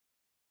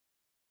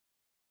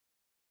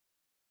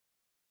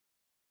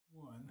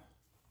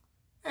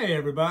Hey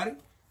everybody,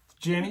 it's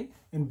Jenny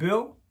and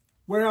Bill,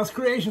 Wearhouse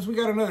Creations. We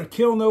got another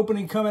kiln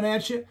opening coming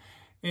at you,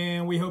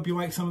 and we hope you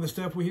like some of the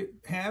stuff we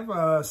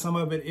have. Some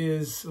of it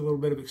is a little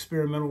bit of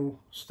experimental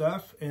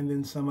stuff, and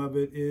then some of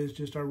it is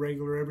just our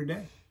regular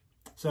everyday.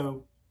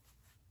 So,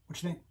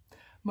 what you think?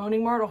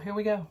 Moaning Myrtle, here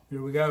we go.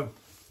 Here we go.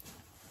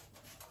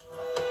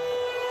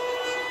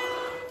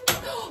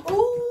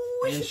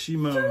 Ooh, And she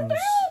moans.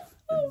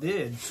 It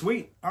did.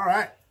 Sweet. All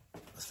right.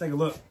 Let's take a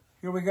look.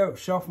 Here we go.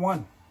 Shelf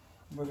one.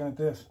 Looking at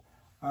this.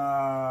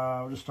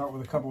 I'll just start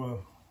with a couple of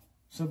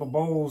simple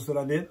bowls that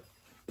I did.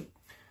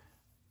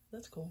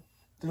 That's cool.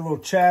 Did a little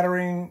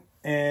chattering,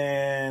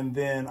 and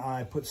then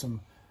I put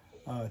some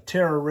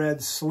Terra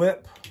Red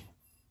slip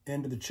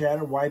into the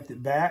chatter, wiped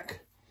it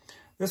back.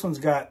 This one's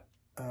got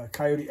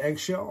coyote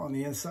eggshell on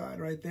the inside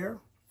right there,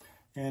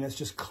 and it's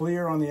just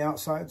clear on the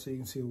outside, so you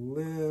can see a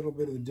little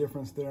bit of the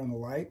difference there in the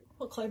light.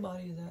 What clay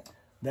body is that?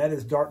 That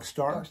is Dark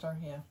Star. Dark Star,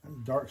 yeah.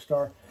 Dark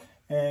Star.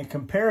 And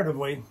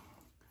comparatively,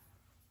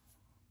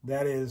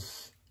 that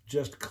is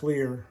just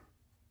clear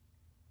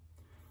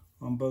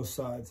on both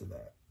sides of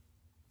that.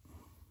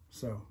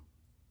 So,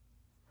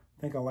 I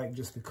think I like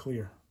just the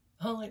clear.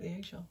 I like the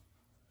eggshell.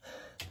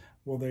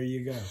 Well, there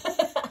you go.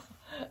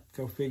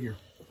 Go figure.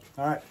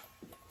 All right.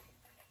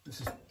 This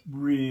is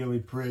really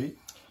pretty.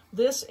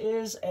 This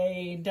is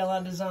a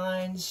DeLa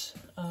Designs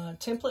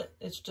template.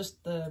 It's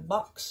just the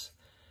box.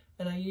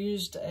 And I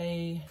used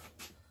the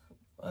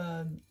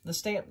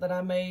stamp that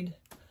I made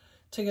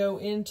to go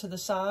into the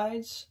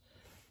sides.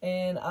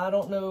 And I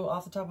don't know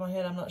off the top of my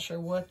head, I'm not sure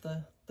what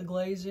the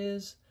glaze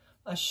is.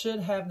 I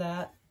should have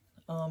that,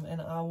 and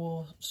I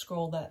will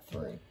scroll that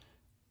through.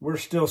 We're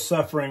still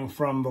suffering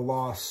from the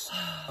loss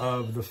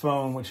of the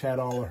phone, which had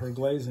all of her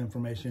glaze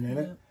information in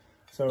it.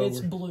 So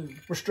it's blue.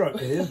 We're struck.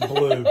 It is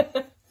blue.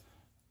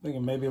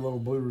 Thinking maybe a little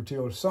blue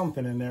rutile or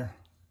something in there,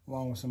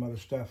 along with some other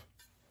stuff.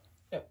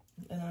 Yep.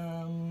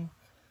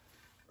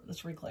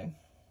 Let's reclaim.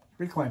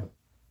 Reclaim.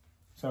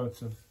 So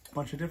it's a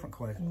bunch of different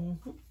clay.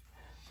 Mm-hmm.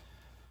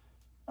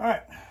 All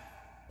right,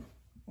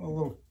 a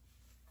little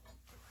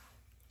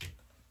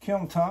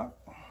kiln top,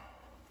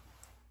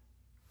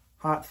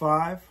 hot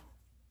 5,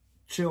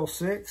 chill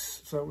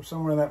 6. So we're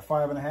somewhere in that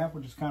 5.5,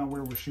 which is kind of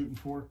where we're shooting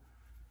for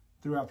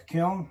throughout the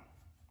kiln.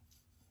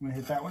 I'm gonna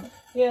hit that one.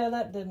 Yeah,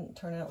 that didn't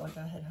turn out like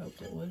I had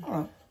hoped it would.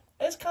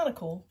 It's kind of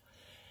cool.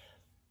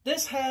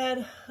 This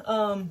had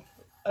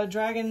a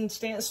dragon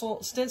stencil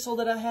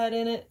that I had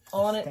in it,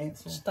 on it.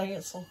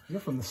 Stencil.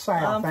 You're from the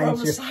South, I'm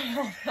from the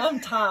South.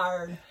 I'm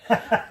tired.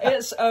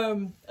 It's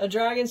a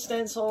dragon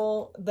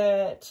stencil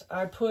that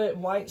I put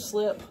white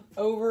slip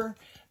over,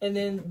 and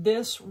then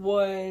this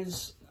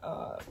was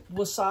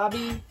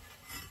wasabi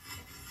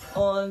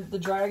on the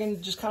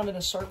dragon, just kind of in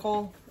a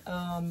circle.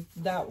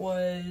 That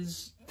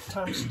was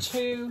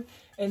 ×2,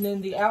 and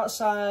then the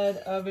outside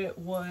of it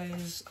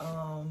was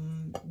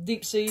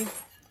deep sea.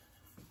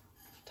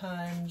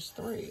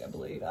 ×3, I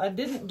believe. I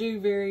didn't do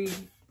very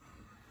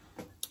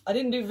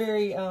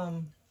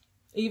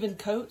even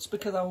coats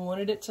because I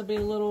wanted it to be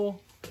a little,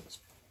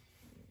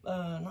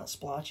 not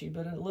splotchy,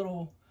 but a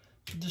little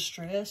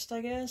distressed,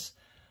 I guess.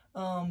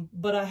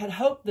 But I had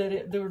hoped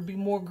that there would be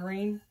more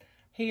green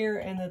here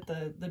and that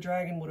the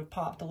dragon would have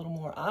popped a little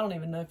more. I don't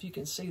even know if you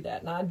can see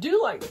that. Now, I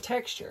do like the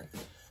texture.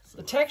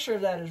 The texture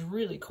of that is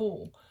really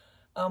cool.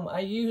 I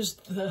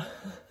used the,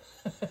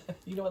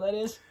 you know what that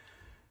is?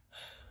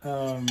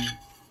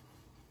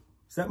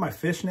 Is that my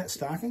fishnet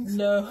stockings?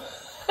 No,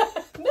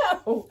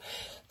 no,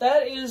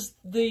 that is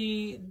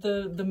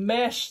the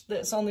mesh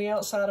that's on the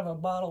outside of a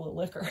bottle of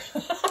liquor.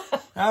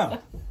 Oh,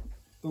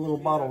 the little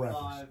bottle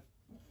wrappers.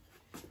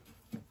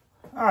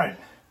 All right,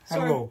 had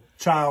a little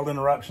child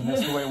interruption.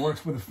 That's the way it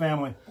works with the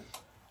family.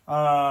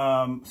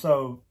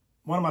 So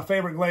one of my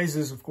favorite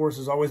glazes, of course,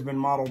 has always been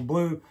mottled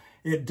blue.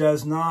 It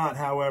does not,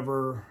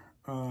 however,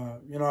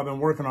 you know, I've been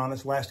working on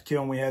this. Last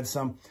kiln we had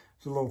some,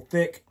 it's a little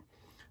thick.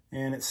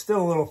 And it's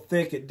still a little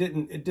thick. It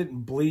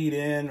didn't bleed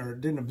in, or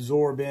it didn't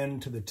absorb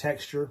into the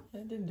texture.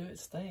 It didn't do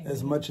its thing.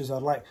 As much as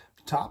I'd like.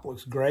 The top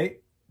looks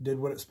great. Did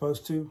what it's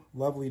supposed to.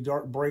 Lovely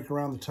dark break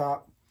around the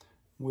top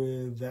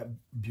with that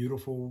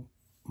beautiful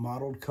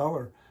mottled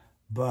color.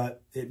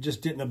 But it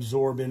just didn't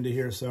absorb into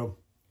here. So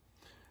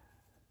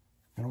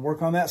I'm going to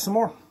work on that some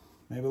more.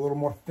 Maybe a little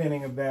more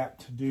thinning of that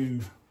to do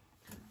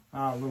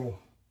a little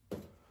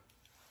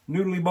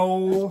noodly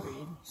bowl.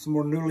 Some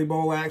more noodly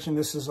bowl action.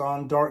 This is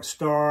on Dark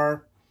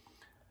Star.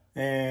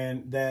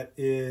 And that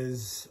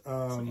is it's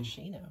like a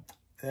Shino.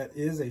 That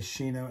is a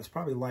Shino. It's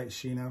probably light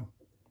Shino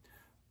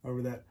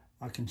over that.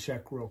 I can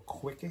check real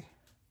quickie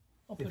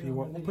if you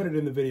want. We'll put it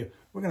in the video.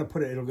 We're gonna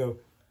put it. It'll go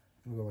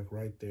like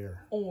right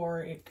there.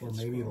 Or it could. Or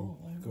maybe it'll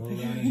go around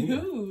in here.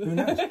 Who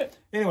knows?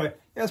 Anyway,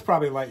 that's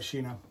probably light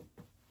Shino.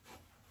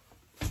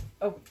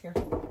 Oh, here.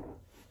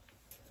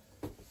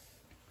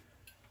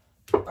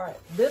 All right,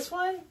 this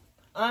one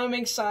I'm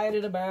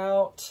excited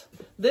about.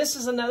 This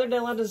is another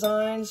DeLa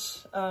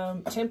Designs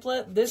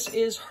template. This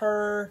is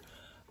her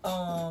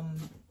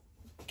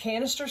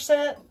canister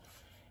set.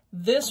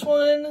 This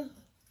one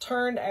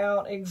turned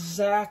out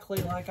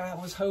exactly like I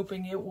was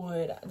hoping it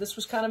would. This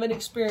was kind of an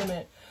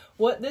experiment.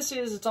 What this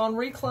is, it's on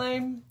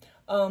reclaim.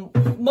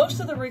 Most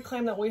of the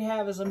reclaim that we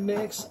have is a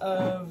mix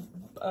of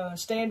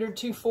standard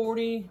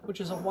 240, which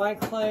is a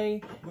white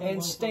clay,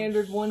 and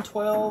standard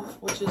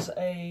 112, which is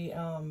a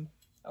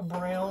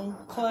brown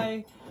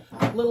clay.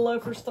 Little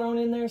loafers thrown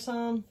in there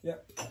some.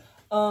 Yep.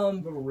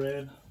 Little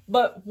red.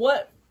 But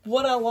what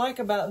I like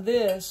about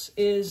this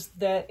is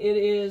that it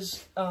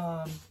is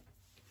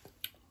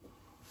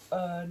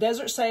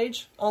desert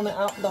sage on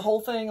the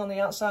whole thing on the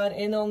outside,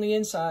 and on the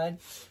inside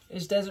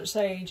is desert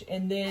sage.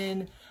 And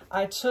then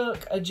I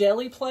took a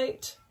jelly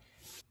plate.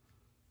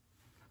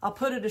 I'll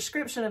put a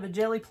description of a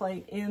jelly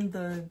plate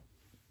in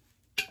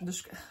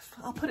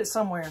I'll put it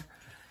somewhere.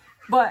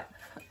 But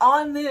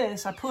on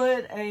this, I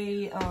put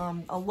a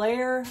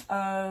layer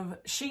of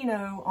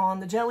Chino on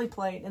the jelly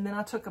plate, and then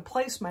I took a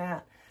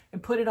placemat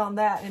and put it on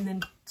that, and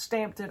then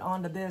stamped it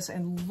onto this.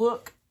 And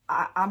look,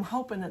 I'm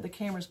hoping that the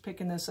camera's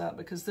picking this up,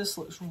 because this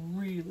looks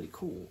really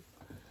cool,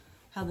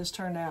 how this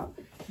turned out.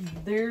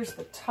 There's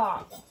the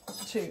top,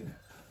 too.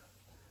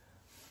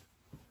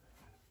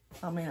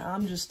 I mean,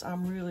 I'm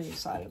really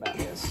excited about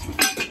this.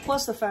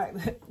 Plus the fact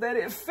that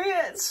it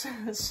fits.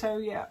 So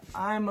yeah,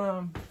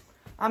 I'm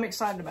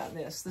excited about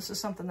this. This is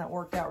something that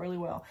worked out really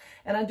well.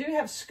 And I do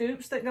have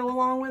scoops that go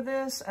along with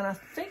this, and I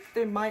think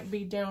they might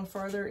be down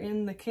further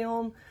in the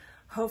kiln.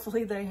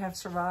 Hopefully they have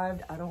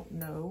survived. I don't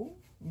know,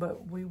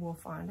 but we will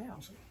find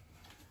out.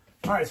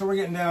 All right, so we're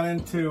getting down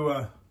into,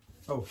 oh,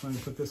 let me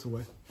put this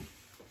away.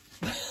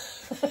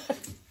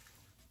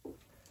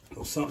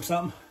 Little something,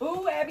 something.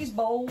 Ooh, Abby's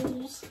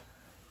bowls.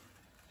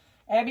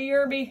 Abby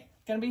Yerby,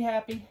 gonna be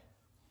happy.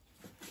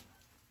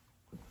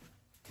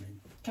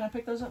 Can I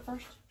pick those up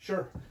first?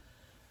 Sure.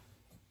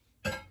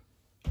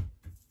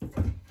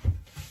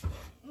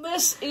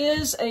 This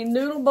is a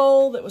noodle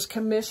bowl that was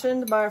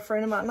commissioned by a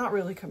friend of mine. Not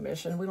really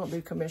commissioned, we don't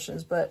do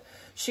commissions, but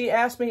she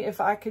asked me if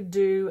I could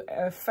do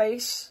a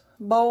face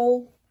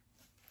bowl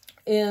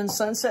in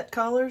sunset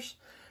colors.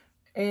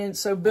 And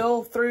so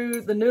Bill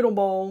threw the noodle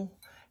bowl,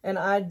 and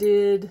I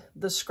did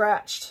the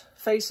scratched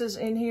faces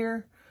in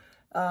here.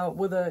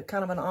 With a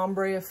kind of an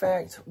ombre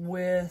effect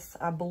with,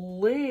 I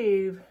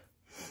believe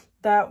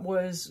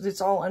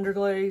it's all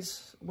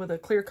underglaze with a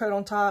clear coat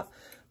on top.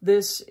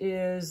 This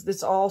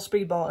all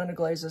speedball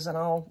underglazes, and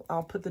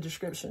I'll put the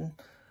description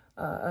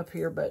up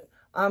here, but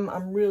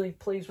I'm really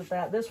pleased with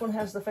that. This one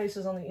has the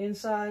faces on the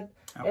inside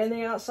and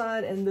the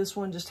outside, and this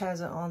one just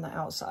has it on the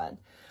outside.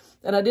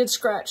 And I did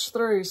scratch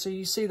through, so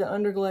you see the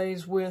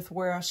underglaze with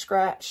where I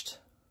scratched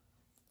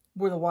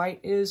where the white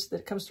is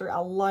that comes through. I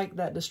like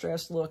that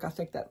distressed look. I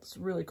think that's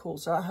really cool.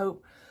 So I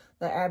hope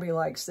that Abby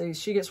likes these.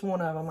 She gets one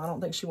of them. I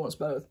don't think she wants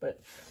both, but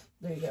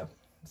there you go.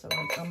 So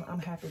I'm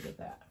happy with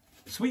that.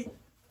 Sweet.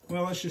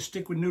 Well, let's just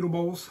stick with noodle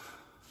bowls.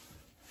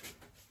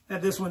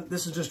 At this one,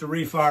 this is just a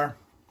refire.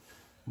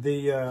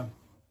 The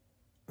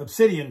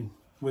obsidian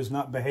was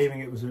not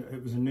behaving. It was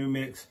a new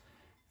mix,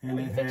 and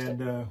it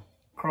had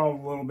crawled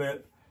a little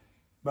bit,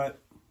 but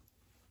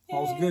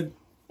all's good.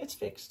 It's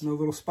fixed. No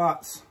little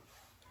spots.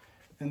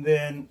 And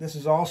then this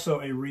is also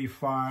a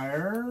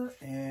refire,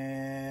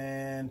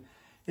 and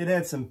it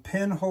had some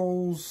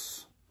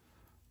pinholes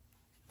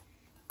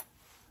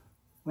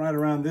right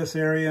around this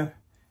area,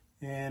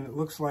 and it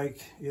looks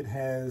like it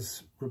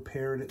has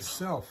repaired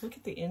itself. Look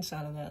at the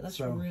inside of that. That's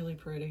really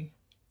pretty.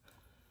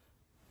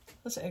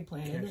 That's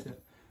eggplant, isn't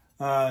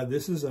it?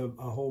 This is a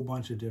whole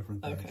bunch of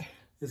different things. Okay.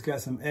 It's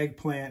got some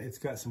eggplant. It's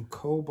got some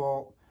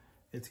cobalt.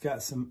 It's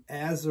got some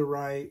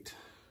azurite.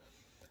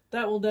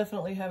 That will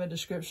definitely have a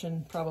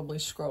description, probably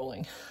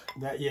scrolling.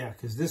 Yeah,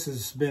 because this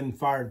has been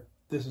fired.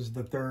 This is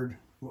the third,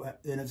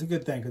 and it's a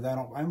good thing, because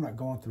I'm not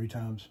going 3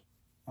 times.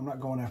 I'm not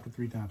going after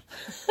 3 times.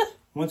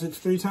 Once it's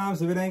 3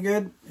 times, if it ain't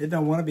good, it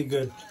don't want to be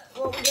good.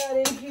 What we got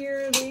in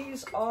here,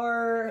 these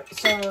are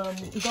some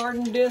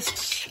garden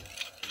discs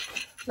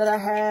that I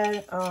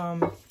had.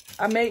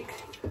 I make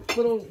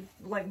little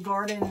like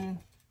garden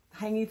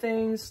hangy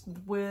things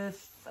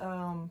with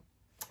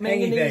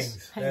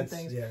manganese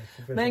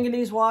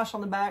manganese wash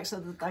on the back, so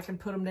that I can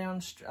put them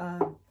down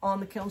on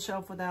the kiln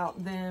shelf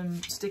without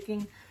them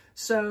sticking.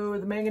 So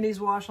the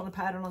manganese wash on the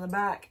pattern on the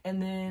back, and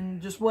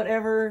then just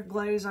whatever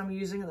glaze I'm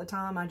using at the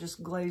time, I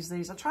just glaze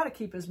these. I try to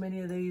keep as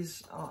many of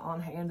these on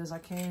hand as I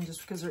can,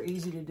 just because they're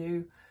easy to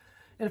do.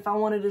 And if I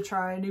wanted to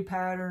try a new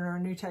pattern or a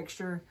new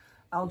texture,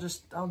 I'll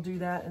do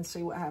that and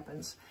see what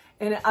happens.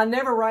 And I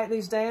never write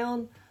these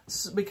down,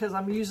 because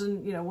I'm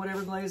using, you know,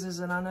 whatever glazes,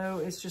 and I know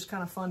it's just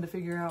kind of fun to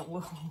figure out,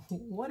 well,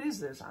 what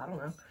is this? I don't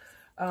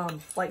know.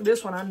 Like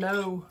this one, I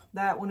know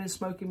that one is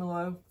Smoky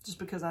Merlot, just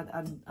because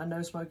I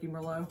know Smoky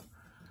Merlot.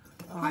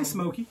 Hi,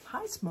 Smoky.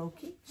 Hi,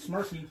 Smoky.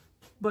 Smirky.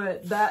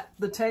 But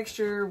the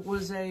texture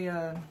was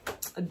a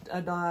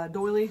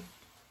doily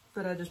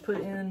that I just put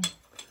in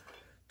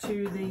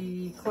to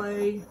the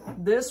clay.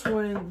 This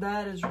one,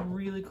 that is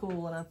really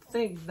cool, and I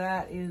think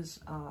that is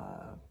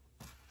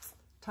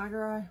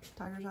tiger's eye,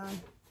 I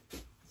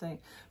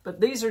think. But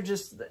these are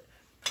just,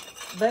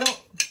 they don't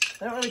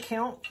really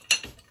count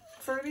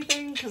for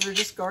anything because they're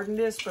just garden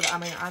discs, but I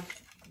mean,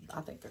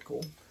 I think they're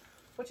cool.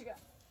 What you got?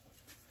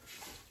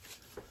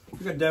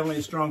 You got definitely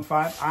a strong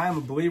 5. I am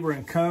a believer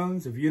in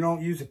cones. If you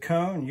don't use a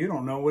cone, you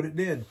don't know what it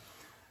did.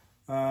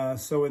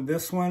 So in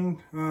this one,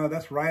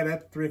 that's right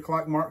at the 3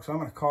 o'clock mark. So I'm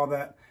going to call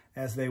that,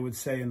 as they would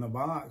say in the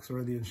box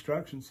or the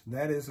instructions,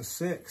 that is a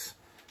 6.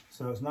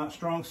 So it's not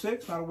strong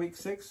 6, not a weak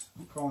 6.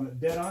 I'm calling it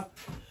dead on.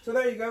 So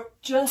there you go.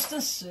 Just a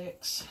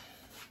 6.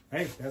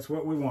 Hey, that's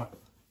what we want.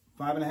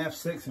 5.5,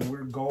 6, and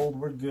we're gold.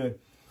 We're good.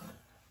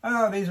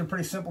 These are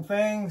pretty simple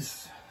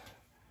things.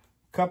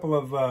 A couple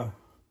of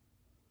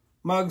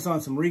mugs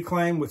on some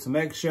reclaim with some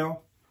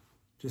eggshell.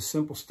 Just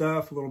simple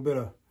stuff. A little bit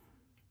of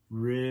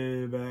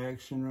rib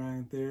action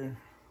right there.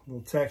 A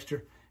little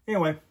texture.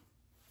 Anyway,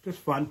 just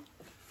fun.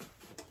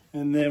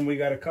 And then we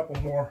got a couple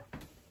more.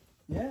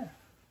 Yeah.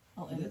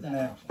 I'll edit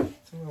that.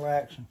 It's a little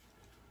action.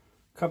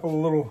 A couple of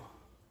little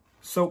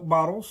soap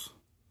bottles.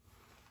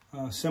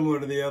 Similar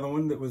to the other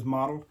one that was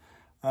modeled.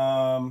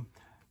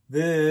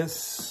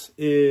 This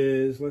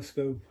is, let's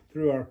go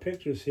through our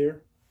pictures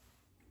here.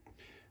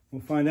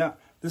 We'll find out.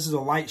 This is a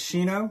light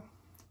Shino.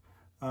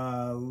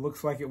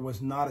 Looks like it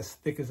was not as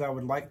thick as I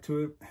would like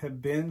to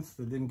have been,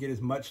 so it didn't get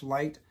as much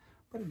light,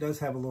 but it does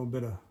have a little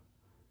bit of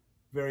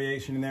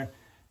variation in there.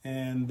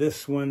 And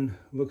this one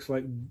looks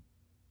like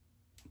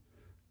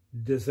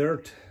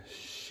Desert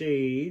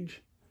Shade.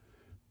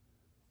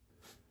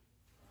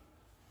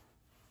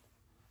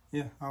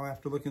 Yeah, I'll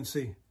have to look and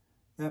see.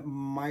 That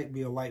might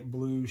be a light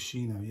blue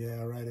Shino.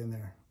 Yeah, right in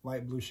there.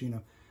 Light blue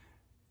Shino.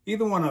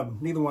 Either one of them,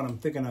 neither one of them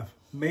thick enough.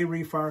 May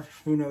refire,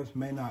 who knows,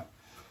 may not.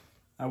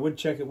 I would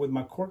check it with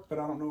my cork, but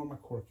I don't know where my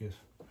cork is.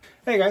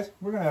 Hey guys,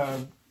 we're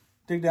gonna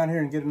dig down here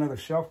and get another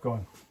shelf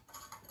going.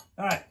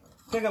 All right,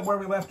 pick up where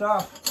we left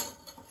off.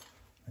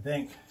 I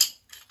think.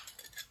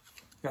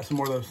 Got some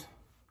more of those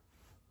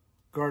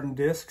garden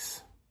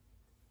discs.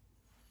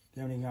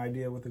 Do you have any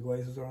idea what the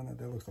glazes are on that?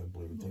 That looks like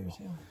blue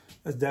rutile.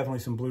 That's definitely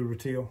some blue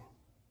rutile.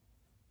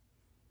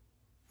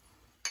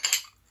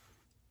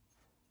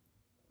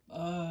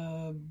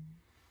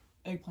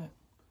 Eggplant.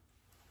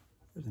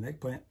 There's an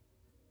eggplant.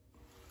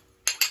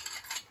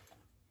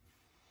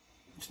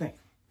 What you think?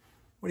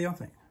 What do y'all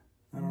think?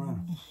 I don't know.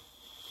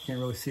 Can't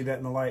really see that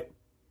in the light.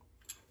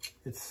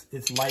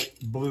 It's light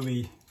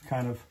bluey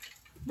kind of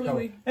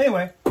Bluey. color.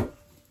 Anyway,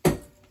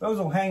 those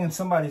will hang in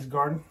somebody's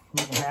garden.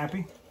 Make them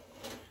happy.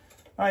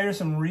 All right, here's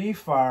some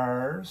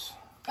refires.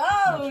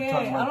 Oh yeah,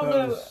 I don't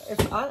know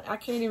if I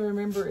can't even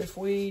remember if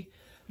we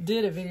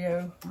did a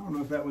video. I don't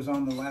know if that was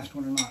on the last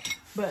one or not.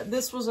 But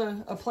this was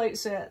a plate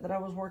set that I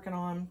was working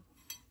on.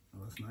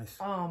 Oh, that's nice.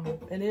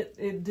 And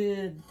it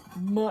did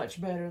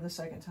much better the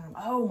second time.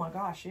 Oh my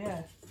gosh,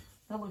 yeah.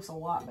 That looks a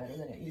lot better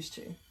than it used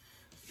to.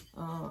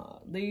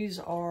 These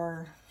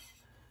are,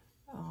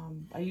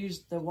 I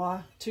used the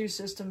Y2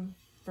 system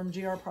from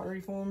GR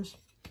Pottery Forms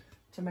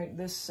to make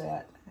this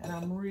set. And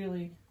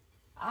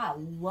I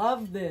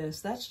love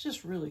this. That's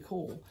just really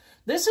cool.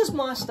 This is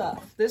my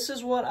stuff. This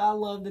is what I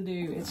love to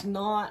do. It's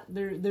not,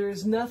 there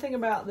is nothing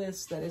about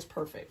this that is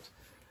perfect.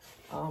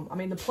 I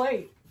mean, the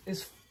plate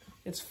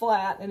it's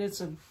flat and it's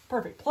a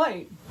perfect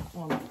plate.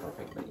 Well, not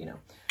perfect, but you know.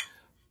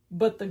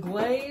 But the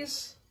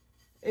glaze,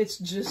 it's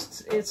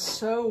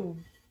so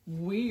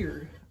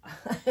weird.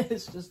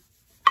 It's just,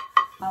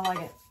 I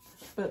like it.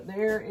 But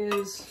there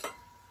is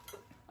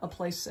a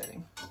place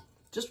setting.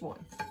 Just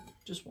one.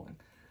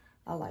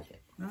 I like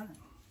it. All right.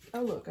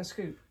 Oh, look, a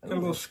scoop. Got a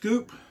little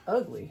scoop.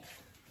 Ugly.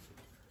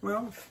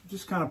 Well,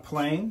 just kind of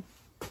plain.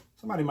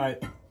 Somebody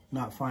might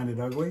not find it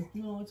ugly.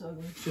 No, it's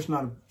ugly. It's just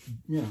not a,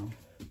 you know.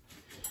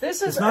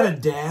 This is it's not a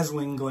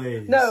dazzling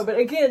glaze. No, but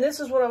again,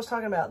 this is what I was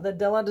talking about. The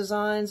DeLa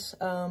Designs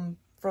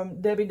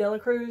from Debbie Dela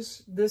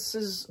Cruz. This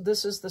is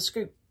the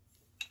scoop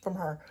from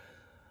her.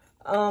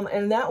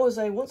 And that was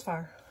a once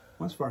fire.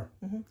 Once fire.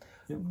 Mm-hmm.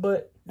 Yep.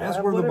 But as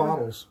were the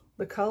bottles.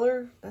 The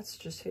color, that's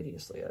just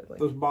hideously ugly.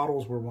 Those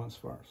bottles were once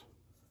fires.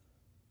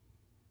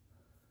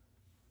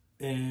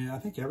 And I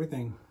think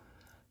everything.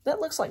 That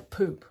looks like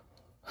poop.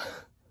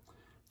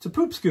 It's a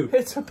poop scoop.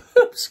 It's a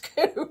poop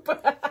scoop.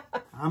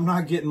 I'm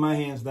not getting my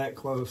hands that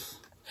close.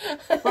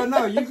 But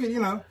no, you can, you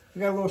know,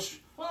 you got a little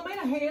well, I made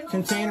a handle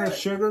container for of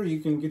sugar.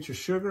 You can get your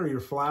sugar or your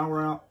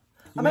flour out.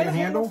 I made a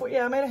handle for,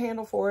 yeah, I made a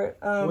handle for it.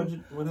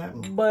 What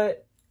happened?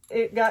 But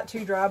it got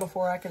too dry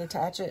before I could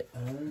attach it.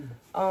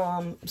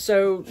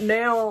 So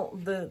now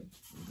the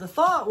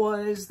thought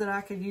was that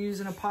I could use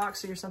an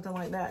epoxy or something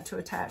like that to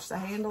attach the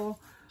handle.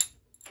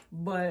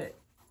 But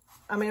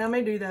I mean, I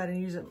may do that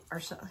and use it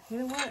ourselves. You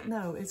know what?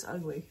 No, it's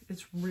ugly.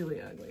 It's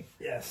really ugly.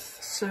 Yes.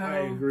 So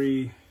I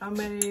agree. I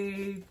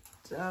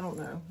don't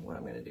know what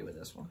I'm going to do with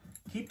this one.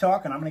 Keep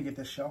talking. I'm going to get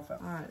this shelf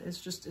out. All right.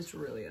 It's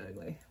really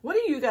ugly. What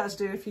do you guys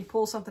do if you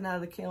pull something out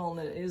of the kiln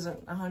that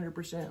isn't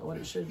 100% what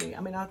it should be? I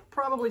mean, I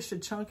probably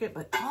should chunk it,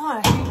 but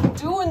oh, I hate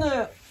doing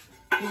that.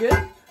 You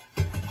good?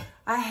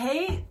 I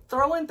hate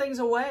throwing things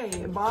away.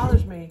 It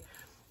bothers me.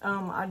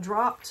 I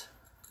dropped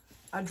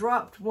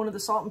one of the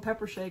salt and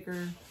pepper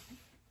shaker.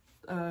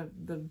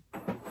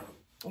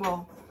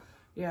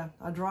 Yeah,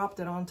 I dropped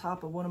it on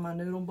top of one of my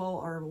noodle bowl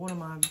or one of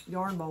my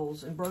yarn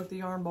bowls and broke the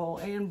yarn bowl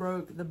and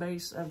broke the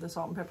base of the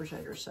salt and pepper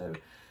shaker. So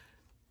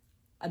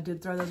I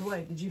did throw those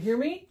away. Did you hear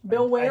me?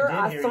 Bill Ware,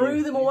 I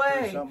threw them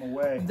away. Threw something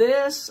away.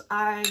 This,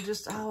 I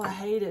just, oh, I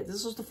hate it.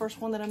 This was the first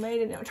one that I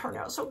made and it turned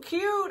out so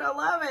cute. I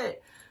love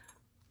it.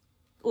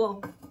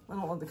 Well, I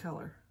don't love the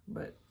color,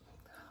 but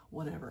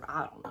whatever.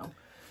 I don't know.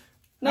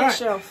 Next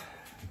shelf.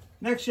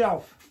 Next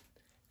shelf.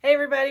 Hey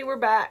everybody, we're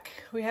back.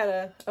 We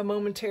had a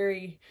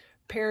momentary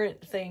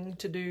parent thing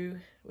to do.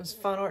 It was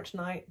fine arts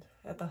night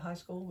at the high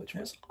school, which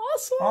was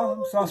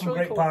awesome. Saw some really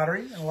great cool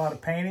pottery and a lot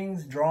of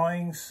paintings,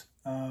 drawings,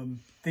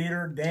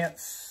 theater,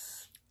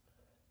 dance,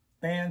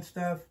 band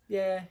stuff.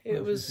 Yeah,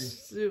 it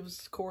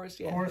was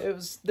chorus. Yeah,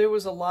 Chorus? there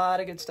was a lot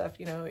of good stuff.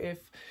 You know,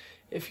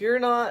 if you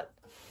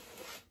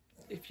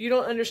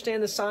don't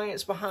understand the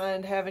science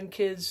behind having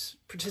kids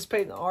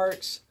participate in the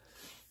arts,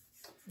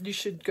 you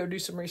should go do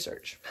some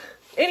research.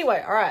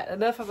 Anyway, all right,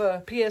 enough of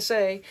a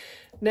PSA.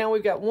 Now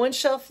we've got one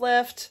shelf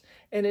left,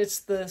 and it's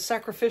the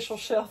sacrificial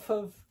shelf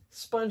of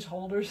sponge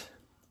holders.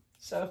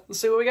 So let's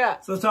see what we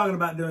got. So I was talking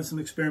about doing some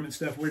experiment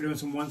stuff. We're doing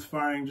some once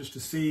firing just to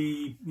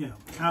see, you know,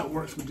 how it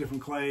works with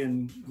different clay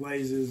and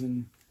glazes,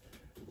 and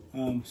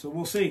so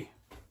we'll see.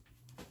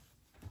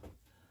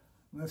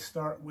 Let's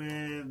start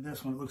with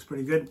this one. It looks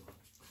pretty good.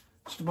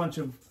 Just a bunch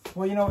of,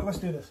 well, you know what? Let's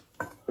do this.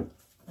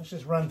 Let's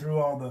just run through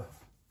all the.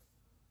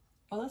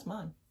 Oh, that's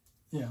mine.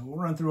 Yeah, we'll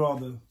run through all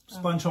the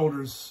sponge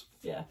holders.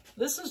 Yeah,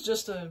 this is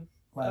just a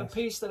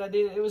piece that I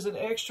did. It was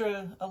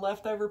a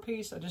leftover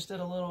piece. I just did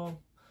a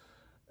little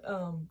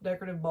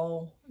decorative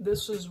bowl.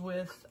 This was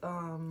with,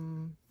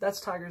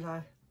 that's Tiger's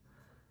Eye.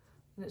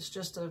 And it's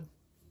just a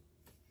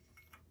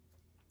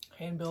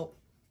hand-built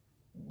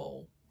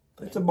bowl.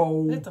 It's a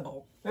bowl. It's a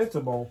bowl. It's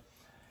a bowl.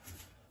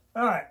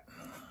 All right.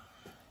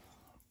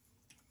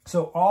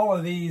 So all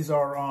of these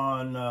are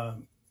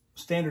on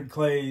Standard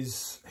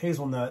Clay's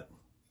hazelnut.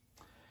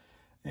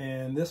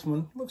 And this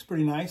one looks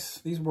pretty nice.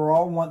 These were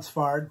all once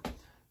fired.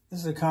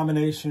 This is a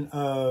combination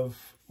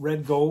of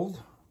red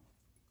gold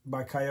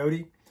by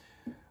Coyote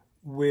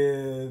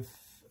with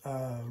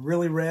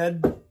really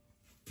red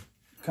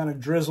kind of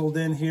drizzled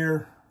in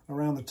here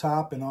around the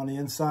top and on the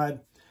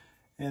inside.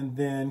 And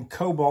then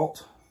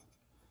cobalt,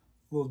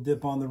 a little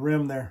dip on the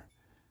rim there.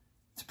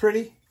 It's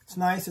pretty. It's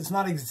nice. It's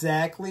not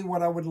exactly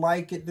what I would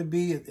like it to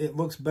be. It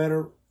looks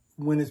better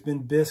when it's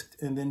been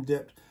bisqued and then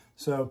dipped.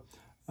 So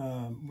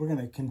we're going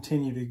to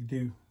continue to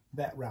do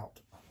that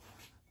route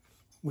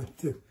with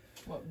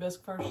what,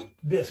 bisque first?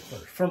 Bisque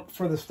first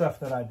for the stuff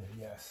that I did.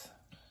 Yes.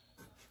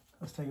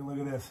 Let's take a look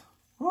at this.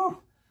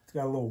 Oh, it's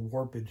got a little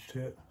warpage to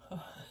it.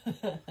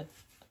 That's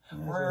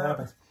what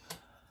happens.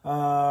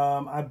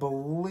 I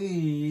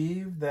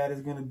believe that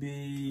is going to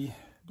be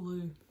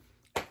blue.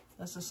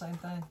 That's the same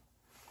thing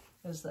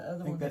as the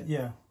other one. That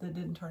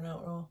didn't turn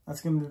out well.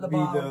 That's going to be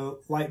the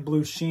light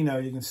blue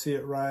Shino. You can see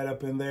it right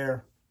up in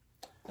there.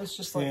 It's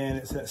just like, and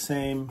it's that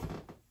same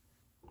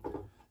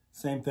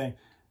thing.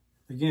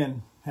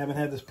 Again, haven't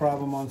had this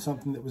problem on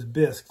something that was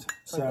bisqued.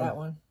 So like that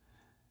one.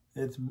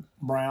 It's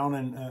brown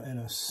and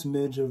a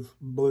smidge of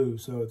blue,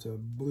 so it's a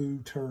blue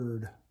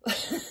turd.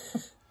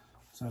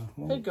 So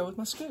well, I'd go with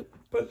my scoop.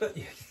 But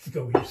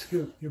go with your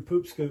scoop, your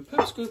poop scoop.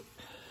 Poop scoop.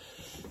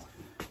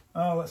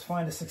 Oh, let's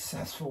find a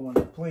successful one,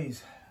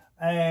 please.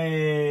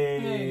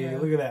 Hey,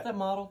 look at that. That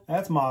model.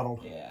 That's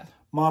mottled. Yeah.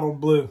 Mottled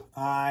blue.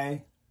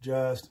 I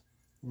just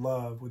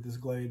love what this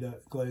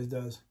glaze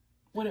does.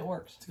 When it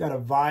works. It's got a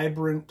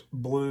vibrant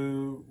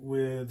blue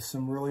with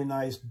some really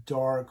nice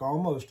dark,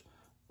 almost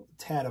a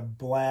tad of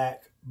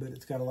black, but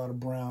it's got a lot of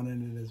brown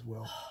in it as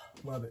well.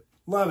 Love it.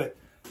 Love it.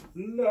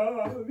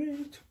 Love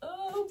it.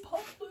 Oh,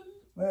 Papa.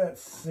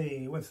 Let's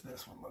see. What's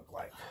this one look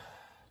like?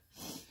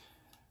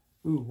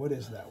 Ooh, what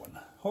is that one?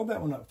 Hold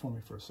that one up for me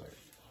for a second.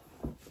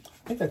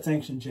 I think that's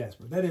Ancient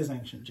Jasper. That is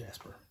Ancient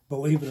Jasper.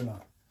 Believe it or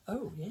not.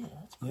 Oh, yeah.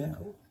 That's pretty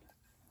cool.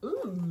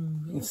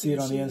 Ooh. You can see it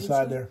on the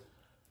inside there.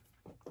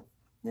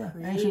 Yeah,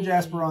 Ancient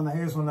Jasper on the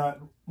hazelnut,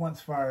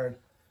 once fired.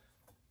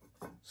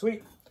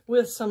 Sweet.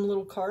 With some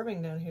little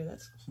carving down here.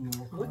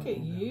 Look at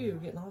you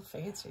getting all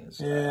fancy and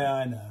stuff. Yeah,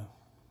 I know.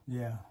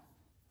 Yeah.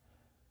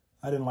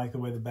 I didn't like the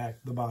way the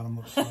bottom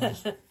looks. So I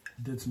just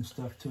did some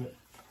stuff to it.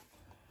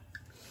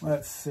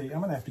 Let's see. I'm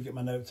going to have to get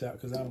my notes out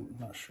because I'm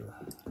not sure.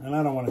 And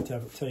I don't want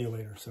to tell you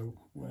later, so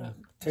we'll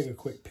take a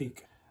quick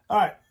peek. All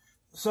right.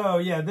 So,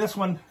 yeah, this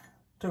one,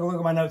 took a look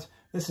at my notes.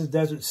 This is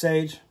Desert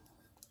Sage.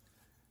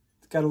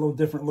 It's got a little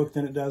different look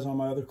than it does on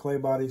my other clay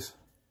bodies,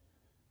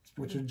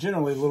 which are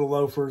generally little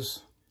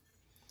loafers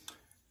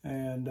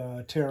and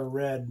Terra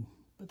Red.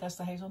 But that's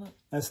the hazelnut?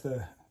 That's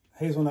the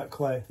hazelnut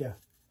clay, yeah.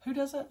 Who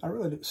does it? I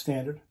really do.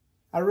 Standard.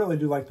 I really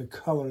do like the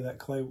color of that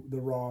clay,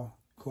 the raw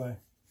clay.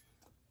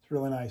 It's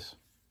really nice.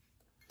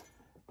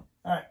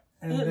 All right.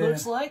 And it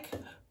looks like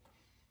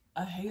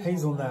a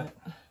hazelnut.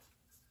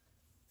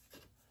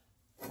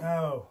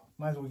 Oh,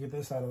 might as well get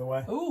this out of the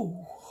way.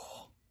 Ooh.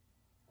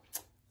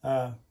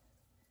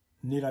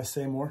 Need I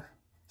say more?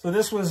 So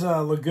this was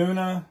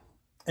Laguna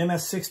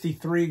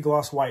MS63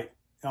 gloss white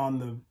on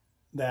the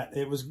that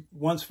it was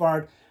once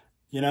fired.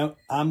 You know,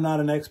 I'm not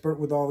an expert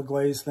with all the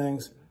glaze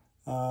things.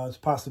 It's a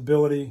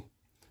possibility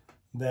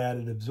that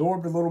it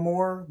absorbed a little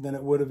more than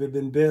it would have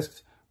been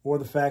bisqued, or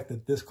the fact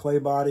that this clay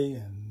body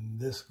and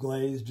this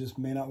glaze just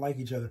may not like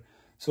each other.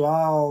 So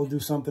I'll do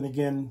something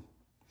again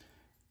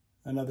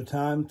another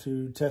time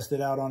to test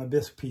it out on a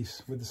bisque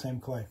piece with the same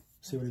clay.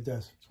 See what it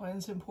does. That's why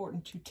it's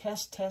important to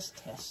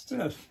test. Who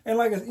knows? And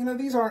like, you know,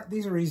 these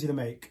are easy to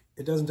make.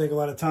 It doesn't take a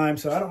lot of time,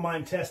 so I don't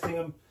mind testing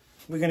them.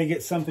 We're going to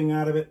get something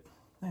out of it.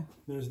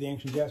 There's the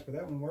ancient jasper.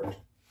 That one works.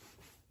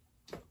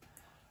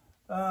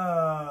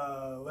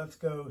 Let's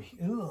go.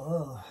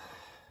 Ugh.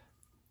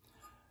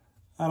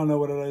 I don't know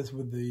what it is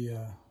with the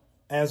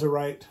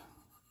azurite,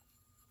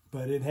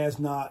 but it has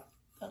not.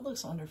 That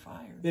looks under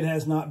fire. It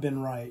has not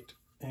been right,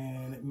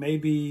 and it may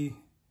be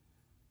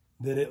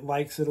that it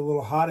likes it a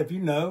little hot. If you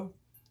know,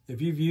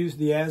 if you've used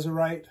the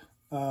azurite,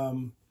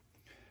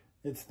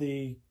 it's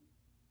the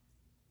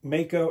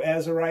Mako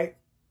azurite.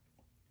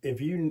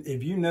 If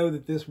you know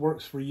that this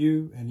works for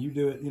you and you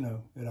do it, you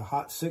know, at a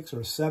hot 6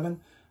 or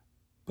 7,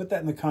 put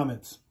that in the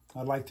comments.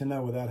 I'd like to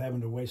know without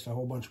having to waste a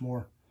whole bunch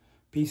more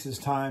pieces,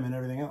 time, and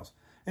everything else.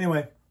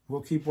 Anyway,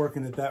 we'll keep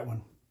working at that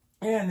one.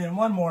 And then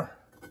one more.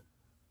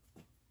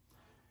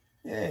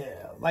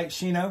 Yeah, light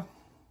Shino.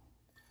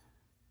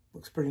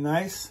 Looks pretty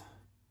nice.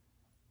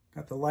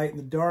 Got the light and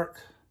the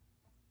dark.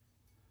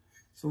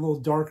 It's a little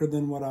darker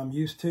than what I'm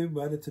used to,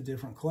 but it's a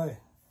different clay.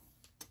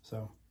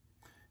 So,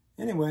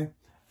 anyway,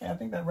 yeah, I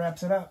think that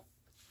wraps it up.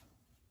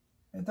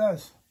 It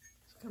does.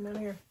 Let's come in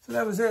here. So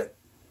that was it.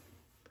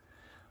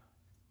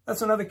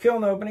 That's another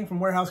kiln opening from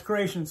Wearhouse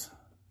Creations.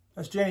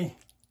 That's Jenny.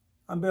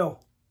 I'm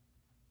Bill.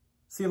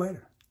 See you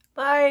later.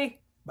 Bye.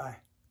 Bye.